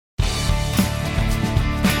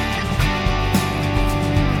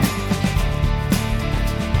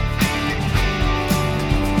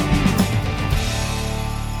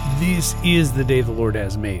This is the day the Lord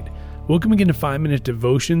has made. Welcome again to 5-Minute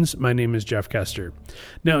Devotions. My name is Jeff Kester.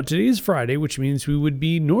 Now, today is Friday, which means we would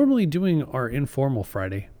be normally doing our informal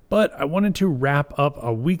Friday, but I wanted to wrap up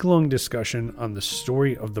a week-long discussion on the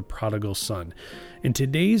story of the prodigal son. And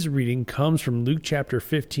today's reading comes from Luke chapter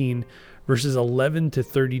 15, verses 11 to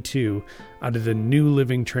 32 out of the New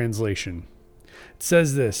Living Translation. It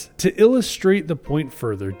says this: "To illustrate the point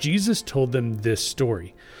further, Jesus told them this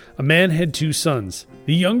story. A man had 2 sons.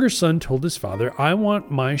 The younger son told his father, 'I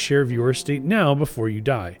want my share of your estate now before you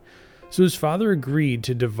die.' So his father agreed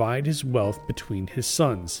to divide his wealth between his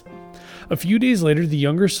sons. A few days later, the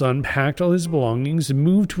younger son packed all his belongings and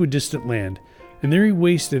moved to a distant land, and there he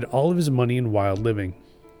wasted all of his money in wild living.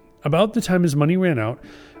 About the time his money ran out,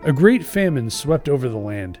 a great famine swept over the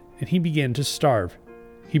land, and he began to starve.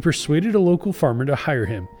 He persuaded a local farmer to hire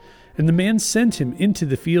him, and the man sent him into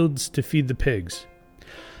the fields to feed the pigs.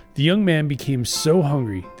 The young man became so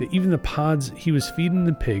hungry that even the pods he was feeding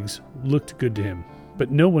the pigs looked good to him,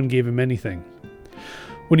 but no one gave him anything.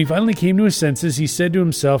 When he finally came to his senses, he said to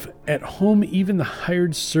himself, 'At home even the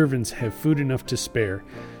hired servants have food enough to spare,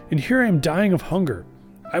 and here I am dying of hunger.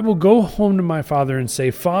 I will go home to my father and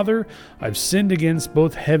say, Father, I've sinned against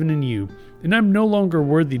both heaven and you, and I'm no longer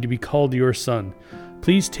worthy to be called your son.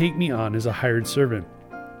 Please take me on as a hired servant.'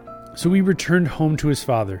 So he returned home to his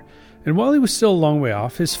father, and while he was still a long way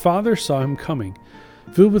off, his father saw him coming.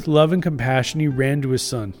 Filled with love and compassion, he ran to his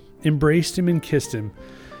son, embraced him, and kissed him.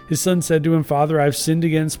 His son said to him, 'Father, I've sinned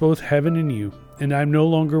against both heaven and you, and I am no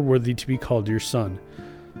longer worthy to be called your son.'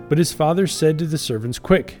 But his father said to the servants,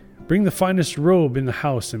 'Quick, bring the finest robe in the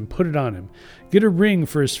house and put it on him. Get a ring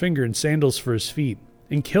for his finger and sandals for his feet.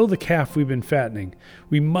 And kill the calf we've been fattening.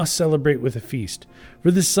 We must celebrate with a feast.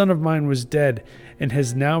 For this son of mine was dead and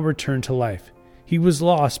has now returned to life. He was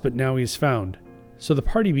lost, but now he is found.' So the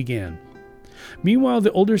party began. Meanwhile,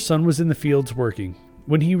 the older son was in the fields working.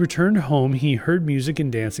 When he returned home, he heard music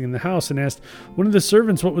and dancing in the house and asked one of the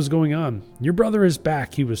servants what was going on. 'Your brother is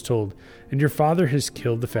back,' he was told, 'and your father has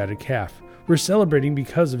killed the fatted calf. We're celebrating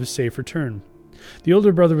because of his safe return.' The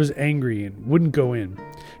older brother was angry and wouldn't go in.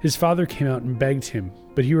 His father came out and begged him,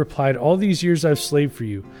 but he replied, 'All these years I've slaved for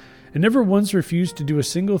you, and never once refused to do a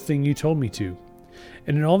single thing you told me to.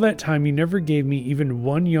 And in all that time you never gave me even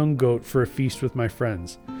one young goat for a feast with my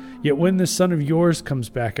friends. Yet when this son of yours comes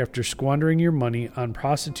back after squandering your money on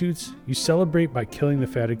prostitutes, you celebrate by killing the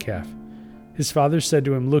fatted calf.' His father said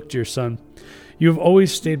to him, 'Look, dear son, you have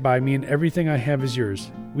always stayed by me, and everything I have is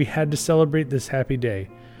yours. We had to celebrate this happy day.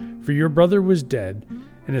 For your brother was dead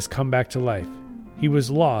and has come back to life. He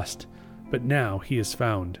was lost, but now he is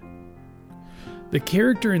found.'" The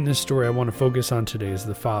character in this story I want to focus on today is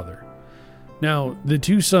the father. Now, the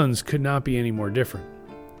 2 sons could not be any more different.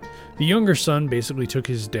 The younger son basically took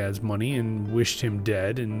his dad's money and wished him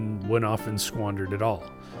dead and went off and squandered it all.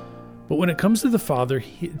 But when it comes to the father,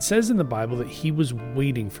 it says in the Bible that he was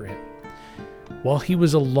waiting for him. While he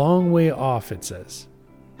was a long way off, it says.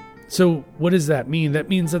 So what does that mean? That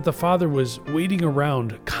means that the father was waiting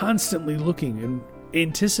around, constantly looking and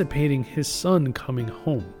anticipating his son coming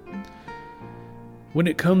home. When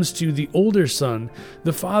it comes to the older son,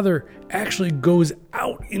 the father actually goes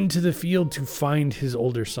out into the field to find his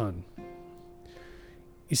older son.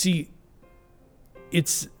 You see,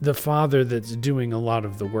 it's the father that's doing a lot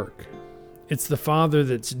of the work. It's the father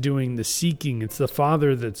that's doing the seeking. It's the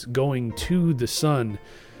father that's going to the son.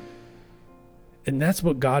 And that's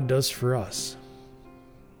what God does for us.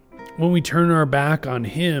 When we turn our back on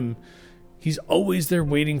him, he's always there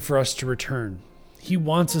waiting for us to return. He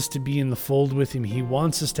wants us to be in the fold with him. He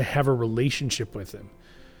wants us to have a relationship with him.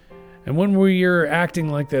 And when we're acting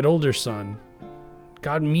like that older son,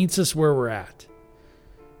 God meets us where we're at.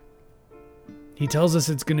 He tells us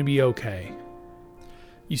it's going to be okay.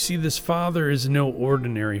 You see, this father is no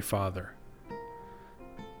ordinary father.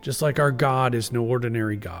 Just like our God is no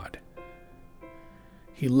ordinary God.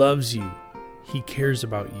 He loves you. He cares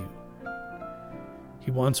about you.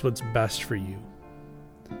 He wants what's best for you.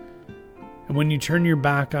 And when you turn your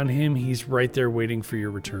back on him, he's right there waiting for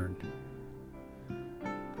your return.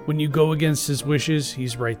 When you go against his wishes,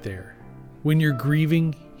 he's right there. When you're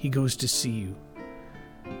grieving, he goes to see you.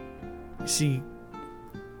 You see,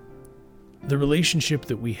 the relationship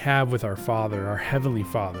that we have with our Father, our Heavenly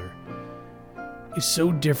Father, is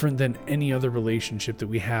so different than any other relationship that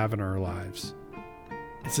we have in our lives.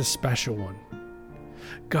 It's a special one.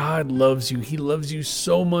 God loves you. He loves you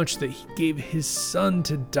so much that he gave his son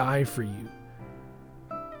to die for you.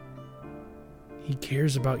 He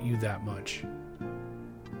cares about you that much.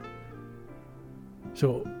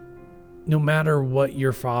 So no matter what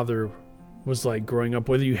your father was like growing up,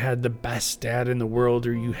 whether you had the best dad in the world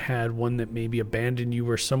or you had one that maybe abandoned you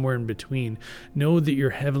or somewhere in between. Know that your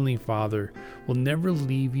Heavenly Father will never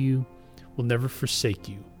leave you, will never forsake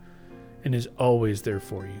you, and is always there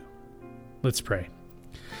for you. Let's pray.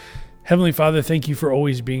 Heavenly Father, thank you for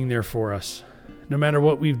always being there for us. No matter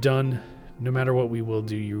what we've done, no matter what we will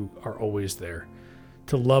do, you are always there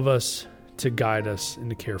to love us, to guide us, and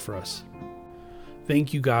to care for us.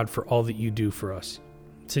 Thank you, God, for all that you do for us.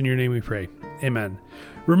 It's in your name we pray. Amen.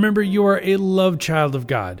 Remember, you are a loved child of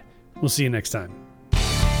God. We'll see you next time. The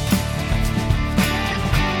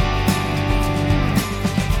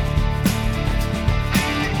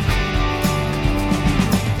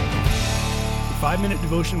 5-Minute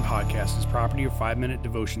Devotion Podcast is property of 5-Minute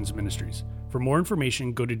Devotions Ministries. For more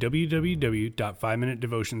information, go to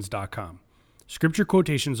www.5minutedevotions.com. Scripture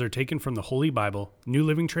quotations are taken from the Holy Bible, New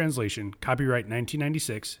Living Translation, copyright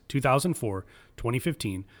 1996, 2004,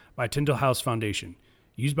 2015, by Tyndale House Foundation.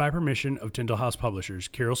 Used by permission of Tyndale House Publishers,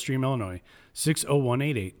 Carroll Stream, Illinois,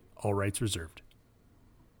 60188, all rights reserved.